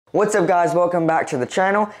What's up guys, welcome back to the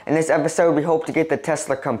channel. In this episode we hope to get the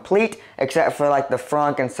Tesla complete except for like the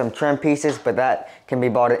frunk and some trim pieces, but that can be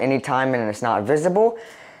bought at any time and it's not visible.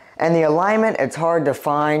 And the alignment, it's hard to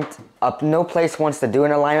find. No place wants to do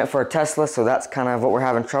an alignment for a Tesla, so that's kind of what we're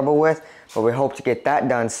having trouble with, but we hope to get that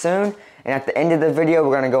done soon. And at the end of the video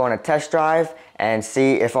we're going to go on a test drive and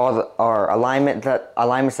see if all our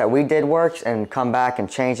alignments that we did works, and come back and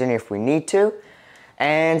change any if we need to.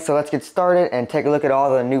 And so let's get started and take a look at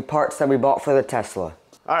all the new parts that we bought for the Tesla.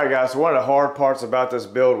 Alright guys, so one of the hard parts about this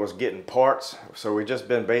build was getting parts. So we just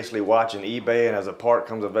been basically watching eBay, and as a part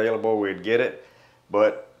comes available we'd get it.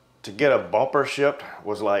 But to get a bumper shipped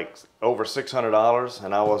was like over $600,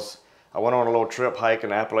 and I went on a little trip hiking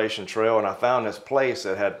the Appalachian Trail, and I found this place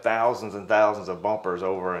that had thousands and thousands of bumpers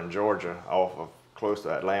over in Georgia, off of close to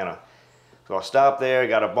Atlanta. So I stopped there,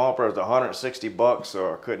 got a bumper. It was $160,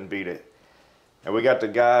 so I couldn't beat it. And we got the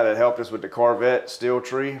guy that helped us with the Corvette Steel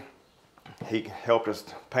Tree. He helped us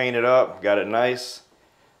paint it up, got it nice.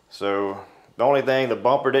 So the only thing, the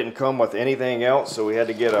bumper didn't come with anything else, so we had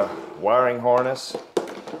to get a wiring harness.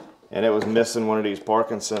 And it was missing one of these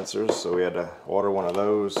parking sensors, so we had to order one of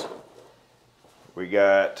those. We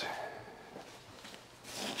got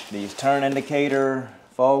these turn indicator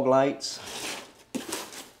fog lights.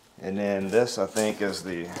 And then this, I think, is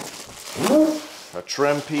a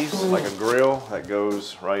trim piece, like a grill that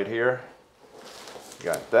goes right here.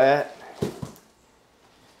 Got that.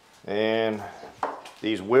 And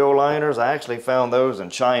these wheel liners, I actually found those in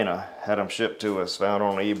China, had them shipped to us, found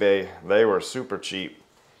on eBay. They were super cheap,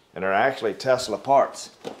 and they're actually Tesla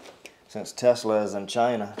parts, since Tesla is in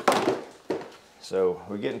China. So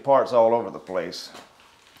we're getting parts all over the place.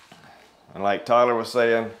 And like Tyler was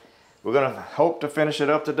saying, we're gonna hope to finish it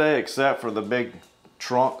up today, except for the big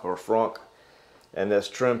trunk or frunk and this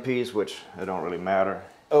trim piece, which it don't really matter.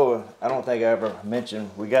 Oh, I don't think I ever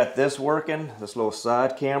mentioned, we got this working, this little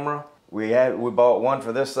side camera. We bought one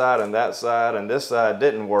for this side, and this side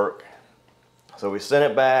didn't work. So we sent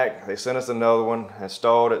it back, they sent us another one,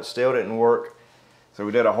 installed it, still didn't work. So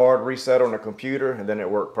we did a hard reset on the computer, and then it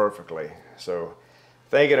worked perfectly. So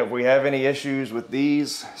thinking if we have any issues with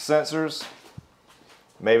these sensors,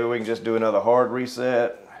 maybe we can just do another hard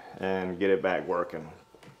reset and get it back working.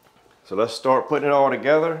 So let's start putting it all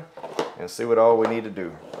together and see what all we need to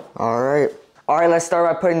do. Alright, let's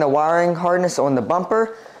start by putting the wiring harness on the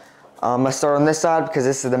bumper. Let's start on this side because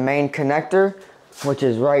this is the main connector, which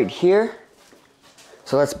is right here.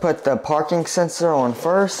 So let's put the parking sensor on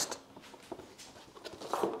first.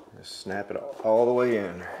 Just snap it all the way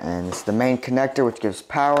in. And it's the main connector, which gives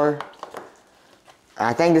power.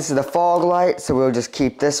 I think this is the fog light, so we'll just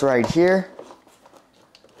keep this right here.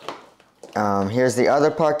 Here's the other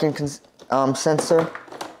parking sensor.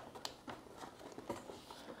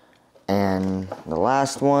 And the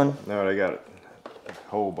last one. No, they got a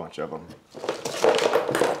whole bunch of them.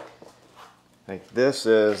 I think this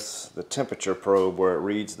is the temperature probe, where it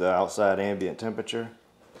reads the outside ambient temperature.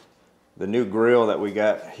 The new grill that we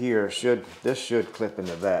got here, this should clip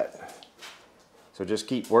into that. So just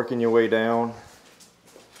keep working your way down.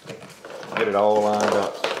 Get it all lined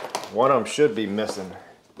up. One of them should be missing.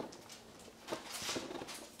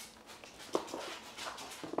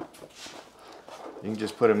 You can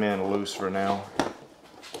just put them in loose for now.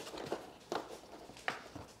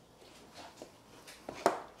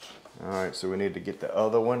 Alright, so we need to get the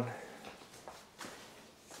other one.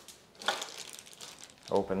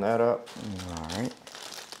 Open that up. Alright.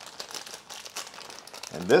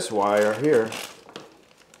 And this wire here,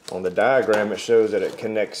 on the diagram it shows that it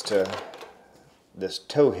connects to this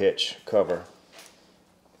tow hitch cover,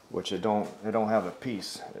 which it don't have a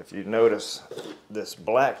piece. If you notice this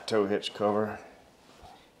black tow hitch cover,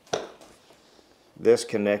 this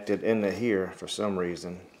connected into here for some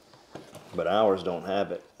reason, but ours don't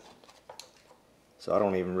have it. So I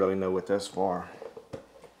don't even really know what that's for.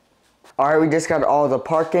 Alright, we just got all the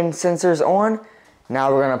parking sensors on.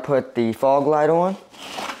 Now we're gonna put the fog light on.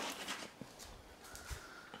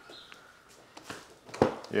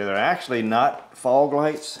 Yeah, they're actually not fog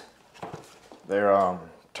lights. They're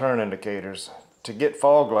turn indicators. To get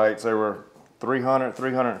fog lights, they were $300,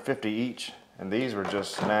 $350 each, and these were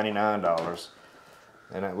just $99.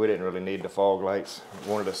 And we didn't really need the fog lights.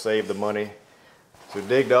 We wanted to save the money. So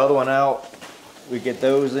dig the other one out. We get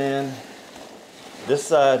those in. This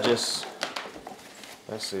side just,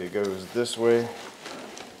 let's see, it goes this way.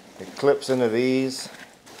 It clips into these.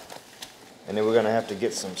 And then we're gonna have to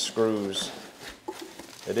get some screws.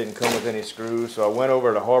 It didn't come with any screws, so I went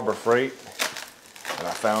over to Harbor Freight and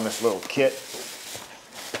I found this little kit.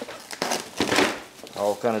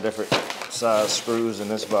 All kind of different size screws in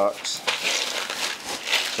this box.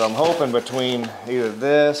 So I'm hoping between either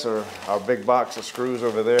this or our big box of screws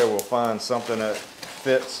over there, we'll find something that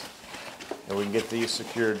fits and we can get these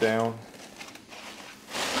secured down.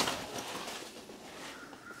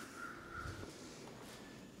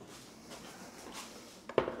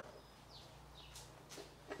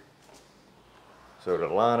 So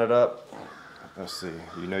to line it up, let's see,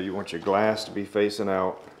 you know you want your glass to be facing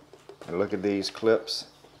out. And look at these clips.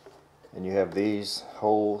 And you have these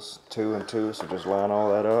holes, 2 and 2, so just line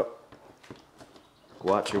all that up.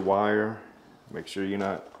 Watch your wire. Make sure you're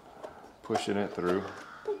not pushing it through.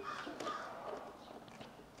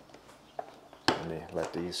 And then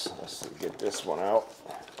let these, let's see, get this one out.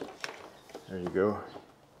 There you go.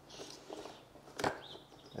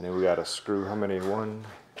 And then we got a screw, how many? 1,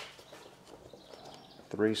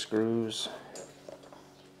 3 screws.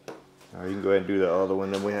 Now you can go ahead and do the other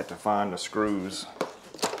one, then we have to find the screws.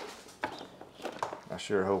 I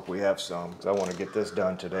sure hope we have some, because I want to get this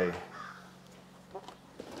done today.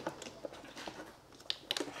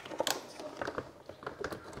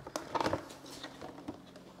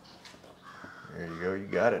 There you go, you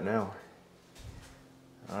got it now.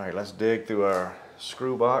 Alright, let's dig through our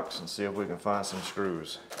screw box and see if we can find some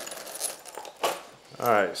screws.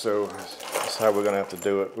 Alright, so that's how we're going to have to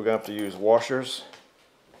do it. We're going to have to use washers.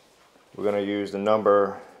 We're going to use the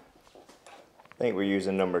number, I think we're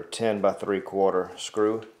using number 10 by 3/4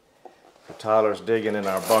 screw. So Tyler's digging in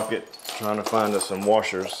our bucket, trying to find us some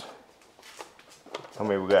washers. How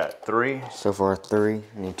many we got? 3? So far 3,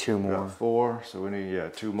 I need 2 We more. got 4, so we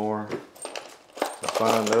need 2 more. So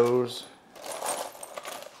find those.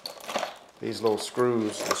 These little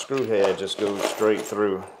screws, the screw head just goes straight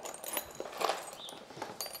through.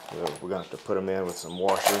 So we're going to have to put them in with some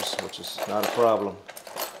washers, which is not a problem.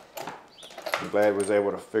 I'm glad we was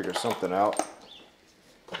able to figure something out.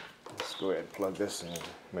 Let's go ahead and plug this in,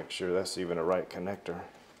 make sure that's even the right connector.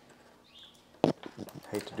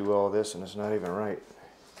 Hate to do all this and it's not even right.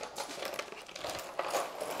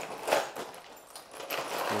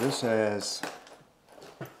 So this has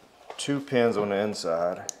 2 pins on the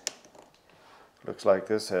inside. Looks like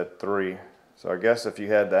this had 3. So I guess if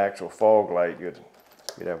you had the actual fog light, you'd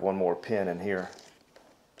have 1 more pin in here.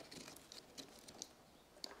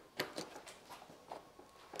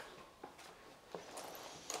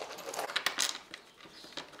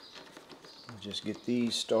 Just get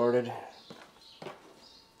these started.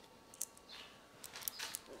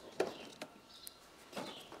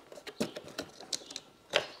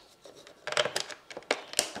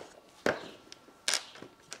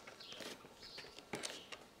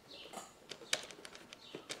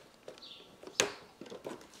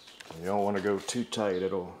 You don't want to go too tight,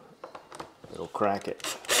 it'll crack it.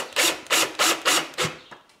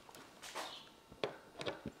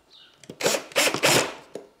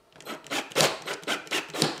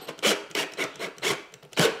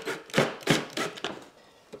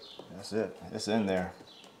 That's it. It's in there.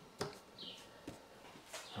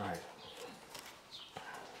 All right.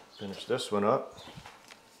 Finish this one up.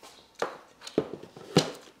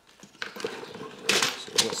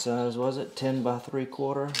 So what size was it? 10 by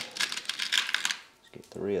 3/4. Let's get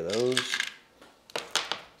 3 of those.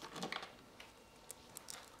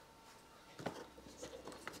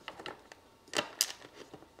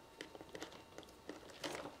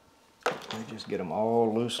 We just get them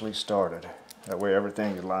all loosely started. That way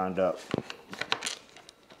everything is lined up.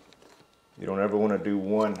 You don't ever want to do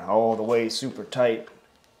one all the way super tight,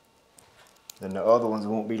 then the other ones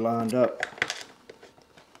won't be lined up.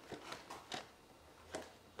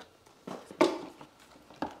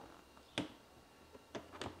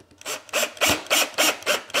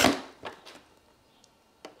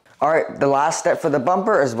 Alright, the last step for the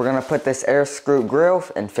bumper is we're going to put this air screw grill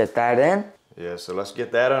and fit that in. Yeah, so let's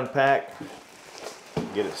get that unpacked,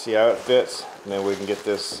 get it, see how it fits, and then we can get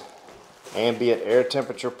this ambient air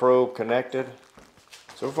temperature probe connected.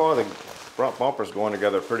 So far the front bumper's going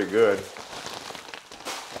together pretty good.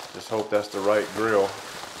 Just hope that's the right grill.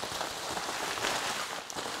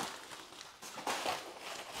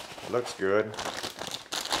 It looks good.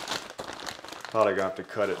 Probably gonna have to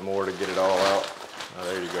cut it more to get it all out. Oh,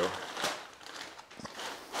 there you go.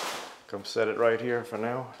 Come set it right here for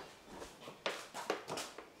now.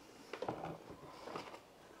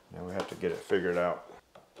 Now we have to get it figured out.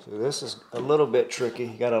 So this is a little bit tricky.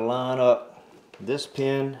 You gotta line up this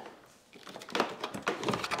pin,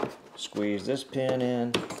 squeeze this pin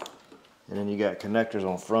in, and then you got connectors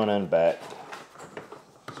on front and back.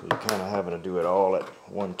 So you're kind of having to do it all at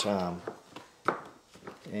one time.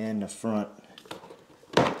 And the front,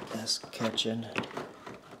 that's catching.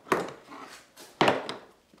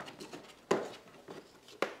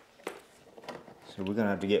 So So we're gonna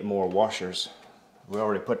have to get more washers. We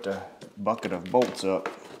already put the bucket of bolts up.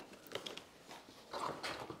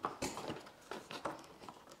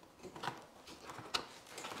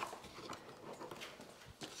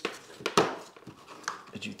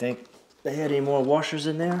 Did you think they had any more washers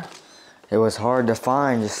in there? It was hard to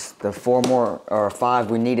find, just the 4 more or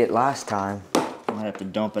 5 we needed last time. Might have to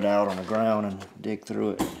dump it out on the ground and dig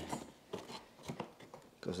through it.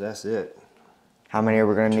 Because that's it. How many are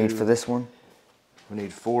we gonna need for this one? We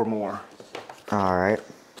need 4 more. All right.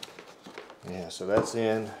 Yeah, so that's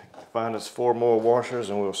in. Find us 4 more washers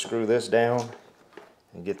and we'll screw this down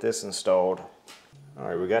and get this installed. All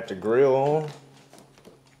right, we got the grill on.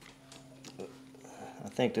 I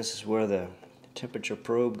think this is where the temperature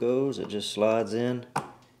probe goes. It just slides in,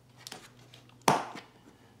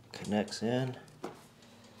 connects in.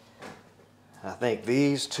 I think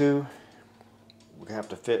these 2 we have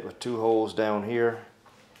to fit with 2 holes down here,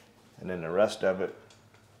 and then the rest of it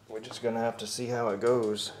we're just gonna have to see how it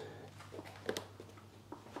goes.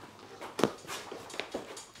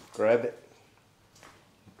 Grab it.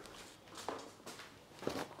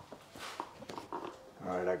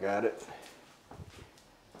 All right, I got it.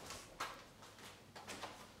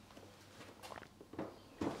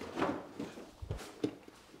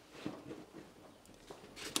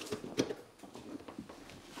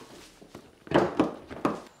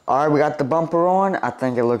 All right, we got the bumper on. I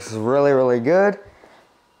think it looks really, really good.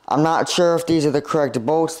 I'm not sure if these are the correct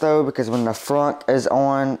bolts though, because when the front is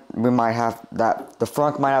on, we might have that, the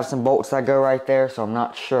front might have some bolts that go right there, so I'm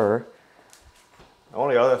not sure. The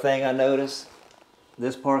only other thing I noticed,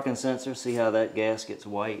 this parking sensor, see how that gasket's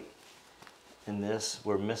white? And this,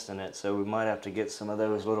 we're missing it, so we might have to get some of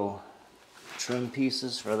those little trim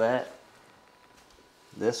pieces for that.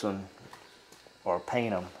 This one, or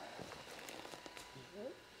paint them.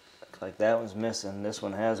 Looks like that one's missing. This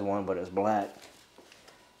one has one, but it's black.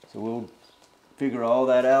 So we'll figure all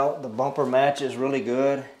that out. The bumper matches really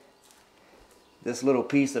good. This little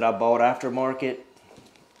piece that I bought aftermarket,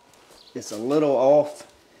 it's a little off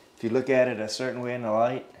if you look at it a certain way in the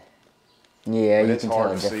light. Yeah, But you it's can hard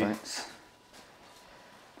tell the to see. difference.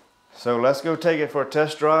 So let's go take it for a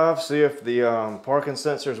test drive, see if the parking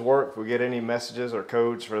sensors work, if we get any messages or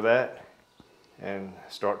codes for that, and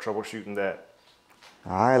start troubleshooting that.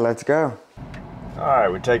 All right, let's go. All right,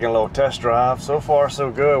 we're taking a little test drive. So far,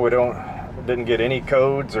 so good. We didn't get any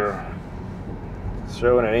codes or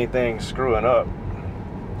showing anything screwing up.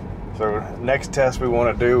 So next test we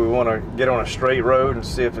want to do, we want to get on a straight road and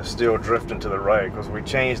see if it's still drifting to the right, because we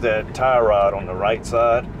changed that tie rod on the right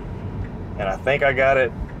side, and I think I got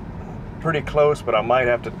it pretty close, but I might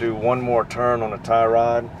have to do one more turn on the tie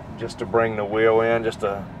rod just to bring the wheel in just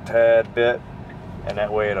a tad bit, and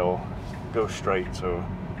that way it'll go straight. So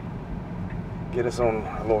get us on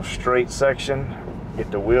a little straight section, get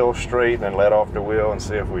the wheel straight, and then let off the wheel and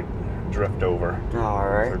see if we drift over. All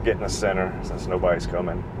right. So get in the center since nobody's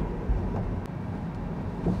coming.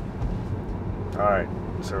 All right,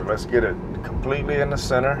 so let's get it completely in the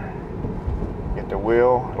center. Get the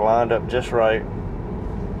wheel lined up just right.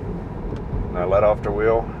 Now let off the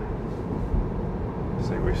wheel.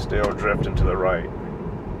 See, we're still drifting to the right.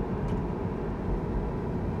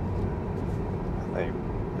 I think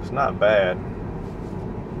it's not bad.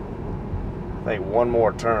 I think one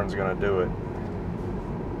more turn's gonna do it.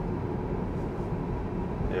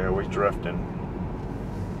 Yeah, we're drifting.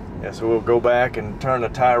 Yeah, so we'll go back and turn the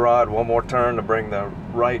tie rod one more turn to bring the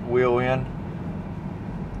right wheel in.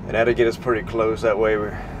 And that'll get us pretty close. That way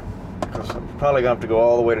because we're probably gonna have to go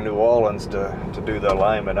all the way to New Orleans to do the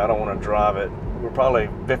alignment. I don't wanna drive it. We're probably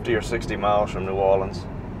 50 or 60 miles from New Orleans.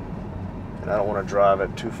 And I don't wanna drive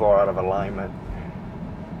it too far out of alignment.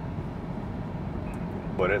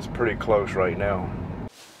 But it's pretty close right now.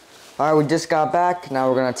 All right, we just got back. Now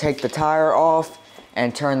we're gonna take the tire off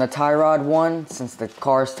and turn the tie rod one, since the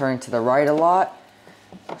car's turning to the right a lot.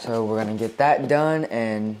 So we're gonna get that done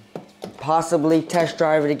and possibly test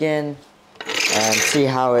drive it again and see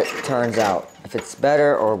how it turns out, if it's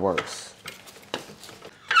better or worse.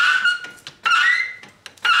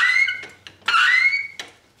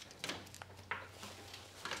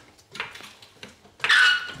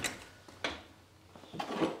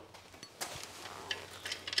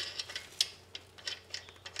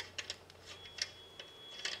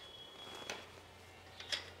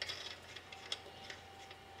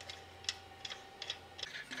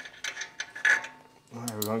 All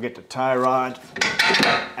right, we're gonna get the tie rod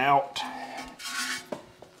out,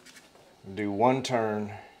 do one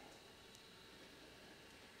turn,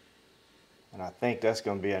 and I think that's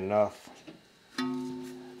gonna be enough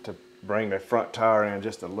to bring the front tire in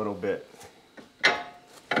just a little bit.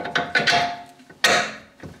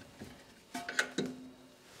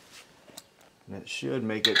 And it should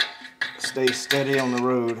make it stay steady on the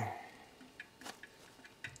road.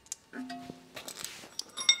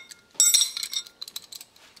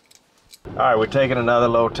 Alright, we're taking another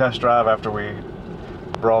little test drive after we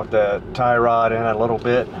brought the tie rod in a little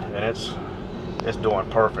bit, and it's doing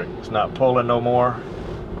perfect. It's not pulling no more.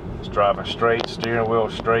 It's driving straight, steering wheel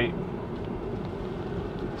straight.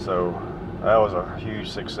 So that was a huge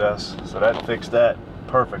success. So that fixed that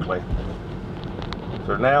perfectly.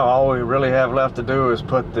 So now all we really have left to do is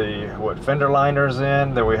put the fender liners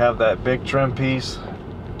in. Then we have that big trim piece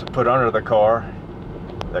to put under the car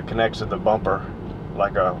that connects to the bumper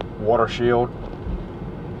like a water shield,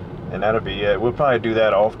 and that'll be it. We'll probably do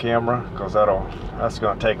that off camera because that's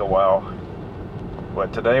going to take a while.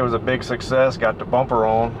 But today was a big success. Got the bumper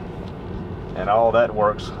on and all that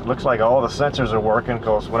works. Looks like all the sensors are working,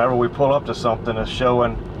 because whenever we pull up to something, it'll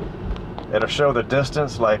show the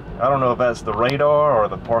distance. Like, I don't know if that's the radar or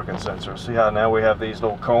the parking sensor. See how now we have these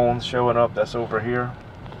little cones showing up? That's over here.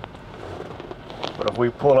 But if we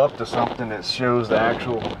pull up to something, it shows the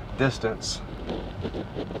actual distance.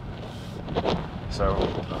 So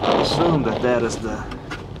I assume that is the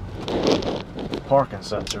parking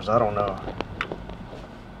sensors. I don't know.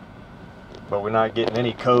 But we're not getting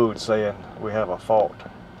any code saying we have a fault.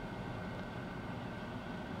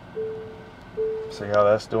 See how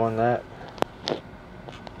that's doing that?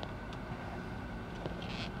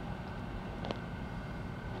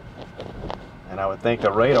 And I would think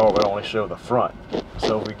the radar would only show the front.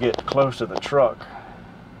 So if we get close to the truck,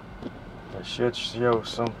 it should show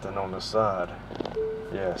something on the side.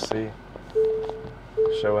 Yeah, see?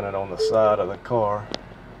 Showing it on the side of the car.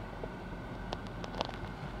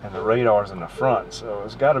 And the radar's in the front, so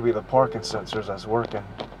it's got to be the parking sensors that's working.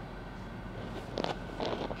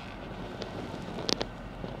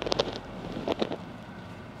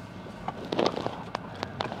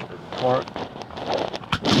 Park.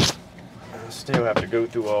 I still have to go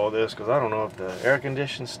through all this because I don't know if the air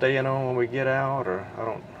conditioning's staying on when we get out, or I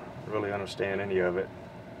don't really understand any of it.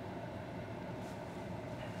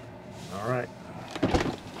 All right.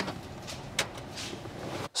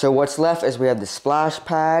 So what's left is we have the splash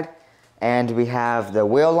pad and we have the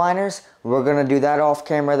wheel liners. We're gonna do that off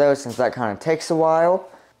camera though, since that kind of takes a while.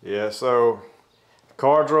 Yeah, so the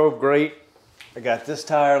car drove great. I got this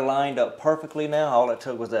tire lined up perfectly now. All it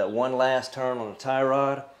took was that one last turn on the tie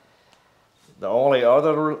rod. The only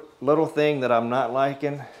other little thing that I'm not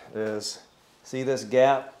liking is, see this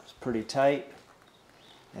gap? It's pretty tight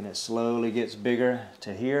and it slowly gets bigger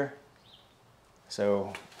to here.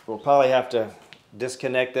 So we'll probably have to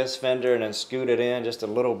disconnect this fender and then scoot it in just a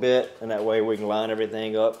little bit, and that way we can line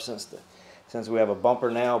everything up since we have a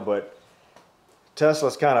bumper now. But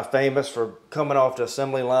Tesla's kind of famous for coming off the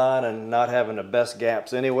assembly line and not having the best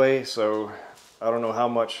gaps anyway, so I don't know how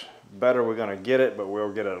much better we're going to get it, but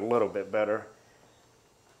we'll get it a little bit better.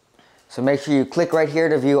 So make sure you click right here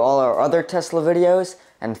to view all our other Tesla videos,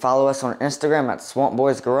 and follow us on Instagram at Swamp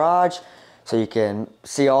Boys Garage so you can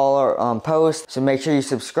see all our posts. So make sure you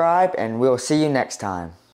subscribe, and we'll see you next time.